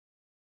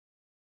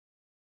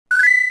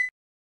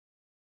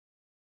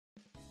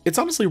It's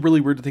honestly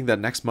really weird to think that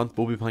next month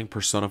we'll be playing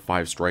Persona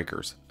 5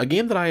 Strikers, a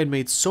game that I had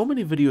made so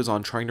many videos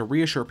on trying to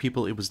reassure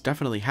people it was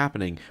definitely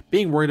happening,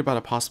 being worried about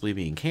it possibly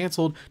being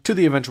cancelled, to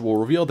the eventual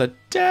reveal that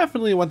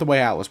definitely went the way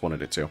Atlus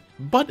wanted it to.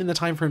 But in the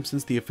time frame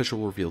since the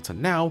official reveal to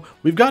now,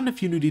 we've gotten a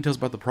few new details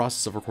about the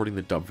process of recording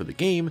the dub for the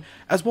game,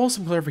 as well as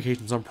some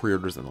clarifications on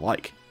pre-orders and the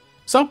like.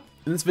 So,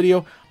 in this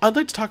video, I'd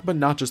like to talk about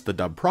not just the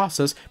dub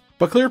process,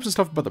 but clear up some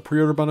stuff about the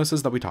pre-order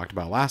bonuses that we talked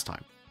about last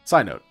time.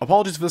 Side note,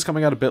 apologies for this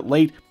coming out a bit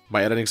late.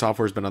 My editing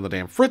software has been on the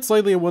damn fritz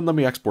lately and wouldn't let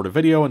me export a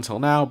video until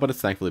now, but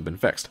it's thankfully been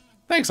fixed.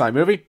 Thanks,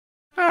 iMovie!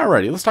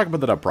 Alrighty, let's talk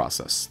about the dub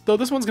process, though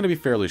this one's going to be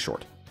fairly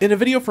short. In a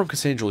video from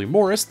Cassandra Lee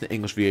Morris, the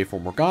English VA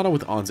for Morgana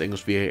with On's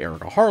English VA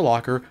Erica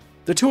Harlocker,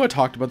 the two had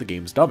talked about the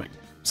game's dubbing.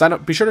 Side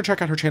note, be sure to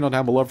check out her channel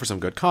down below for some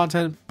good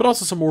content, but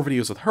also some more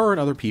videos with her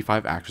and other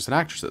P5 actors and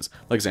actresses,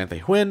 like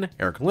Xanthe Huynh,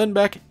 Erica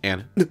Lindbeck,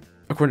 and...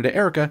 According to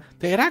Erica,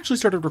 they had actually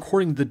started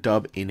recording the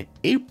dub in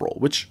April,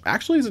 which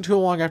actually isn't too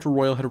long after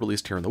Royal had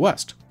released here in the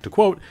West. To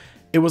quote,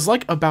 "It was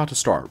like about to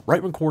start,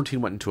 right when quarantine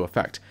went into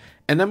effect,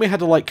 and then we had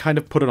to kind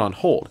of put it on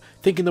hold,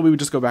 thinking that we would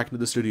just go back into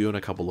the studio in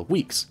a couple of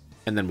weeks,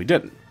 and then we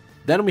didn't.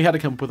 Then we had to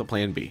come up with a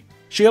plan B."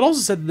 She had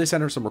also said that they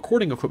sent her some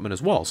recording equipment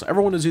as well, so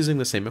everyone is using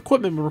the same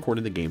equipment when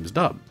recording the game's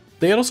dub.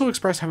 They had also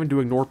expressed having to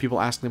ignore people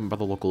asking them about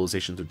the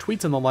localization through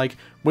tweets and the like,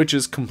 which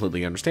is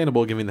completely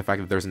understandable given the fact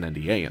that there's an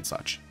NDA and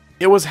such.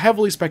 It was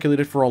heavily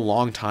speculated for a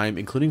long time,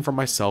 including from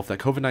myself, that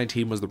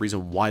COVID-19 was the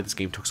reason why this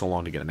game took so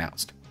long to get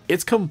announced.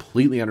 It's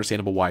completely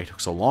understandable why it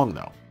took so long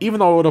though, even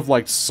though I would have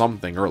liked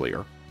something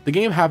earlier. The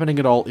game happening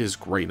at all is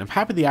great, and I'm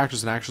happy the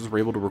actors and actresses were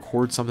able to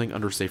record something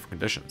under safer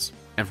conditions.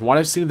 And from what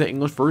I've seen of the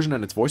English version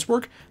and its voice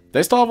work,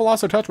 they still have a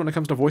lost their touch when it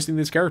comes to voicing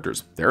these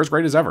characters. They're as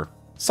great as ever.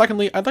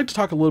 Secondly, I'd like to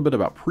talk a little bit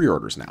about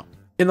pre-orders now.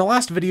 In the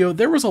last video,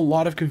 there was a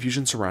lot of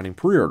confusion surrounding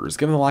pre-orders,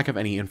 given the lack of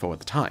any info at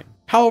the time.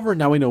 However,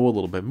 now we know a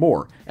little bit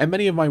more, and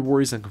many of my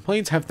worries and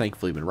complaints have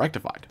thankfully been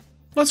rectified.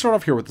 Let's start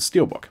off here with the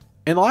Steelbook.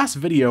 In the last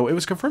video, it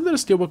was confirmed that a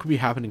Steelbook would be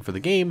happening for the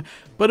game,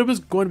 but it was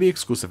going to be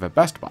exclusive at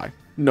Best Buy.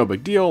 No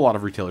big deal, a lot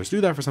of retailers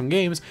do that for some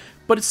games,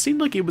 but it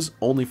seemed like it was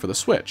only for the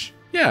Switch.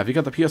 Yeah, if you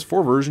got the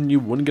PS4 version, you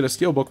wouldn't get a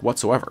Steelbook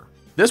whatsoever.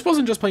 This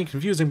wasn't just plain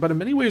confusing, but in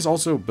many ways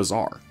also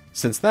bizarre.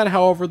 Since then,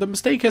 however, the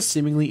mistake has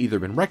seemingly either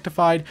been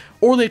rectified,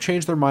 or they've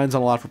changed their minds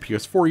and allowed for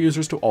PS4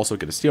 users to also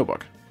get a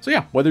Steelbook. So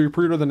yeah, whether you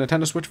pre-order the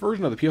Nintendo Switch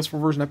version or the PS4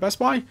 version at Best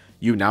Buy,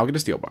 you now get a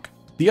Steelbook.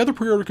 The other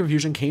pre-order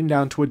confusion came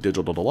down to a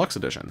Digital Deluxe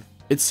Edition.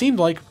 It seemed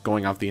like,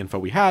 going off the info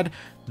we had,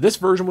 this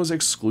version was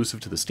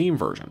exclusive to the Steam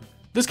version.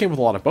 This came with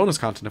a lot of bonus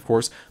content, of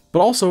course, but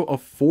also a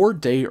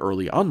 4-day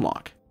early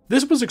unlock.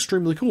 This was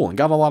extremely cool and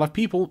got a lot of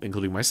people,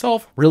 including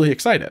myself, really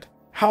excited.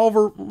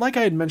 However, like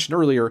I had mentioned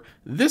earlier,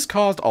 this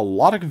caused a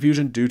lot of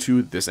confusion due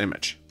to this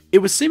image. It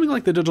was seeming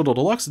like the Digital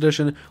Deluxe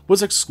Edition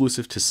was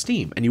exclusive to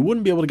Steam, and you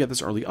wouldn't be able to get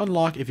this early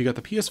unlock if you got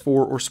the PS4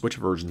 or Switch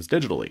versions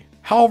digitally.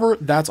 However,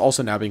 that's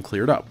also now being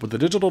cleared up, with the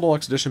Digital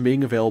Deluxe Edition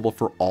being available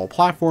for all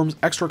platforms,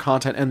 extra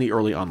content, and the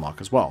early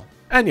unlock as well.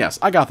 And yes,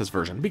 I got this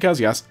version,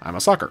 because yes, I'm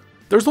a sucker.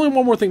 There's only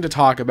one more thing to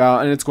talk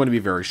about, and it's going to be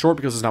very short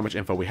because there's not much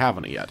info we have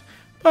on it yet.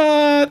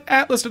 But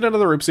Atlus did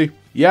another oopsie.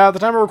 Yeah, at the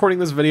time of recording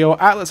this video,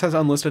 Atlus has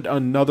unlisted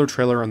another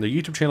trailer on their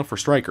YouTube channel for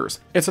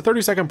Strikers. It's a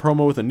 30-second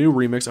promo with a new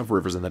remix of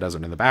Rivers in the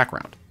Desert in the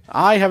background.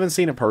 I haven't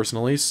seen it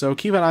personally, so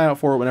keep an eye out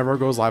for it whenever it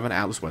goes live on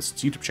Atlus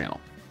West's YouTube channel.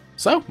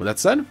 So, with that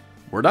said,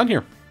 we're done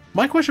here.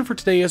 My question for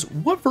today is,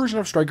 what version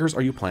of Strikers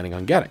are you planning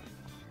on getting?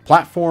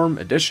 Platform,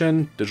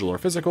 edition, digital or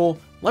physical?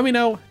 Let me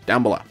know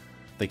down below.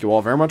 Thank you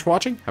all very much for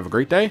watching, have a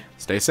great day,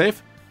 stay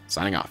safe,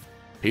 signing off.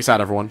 Peace out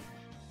everyone.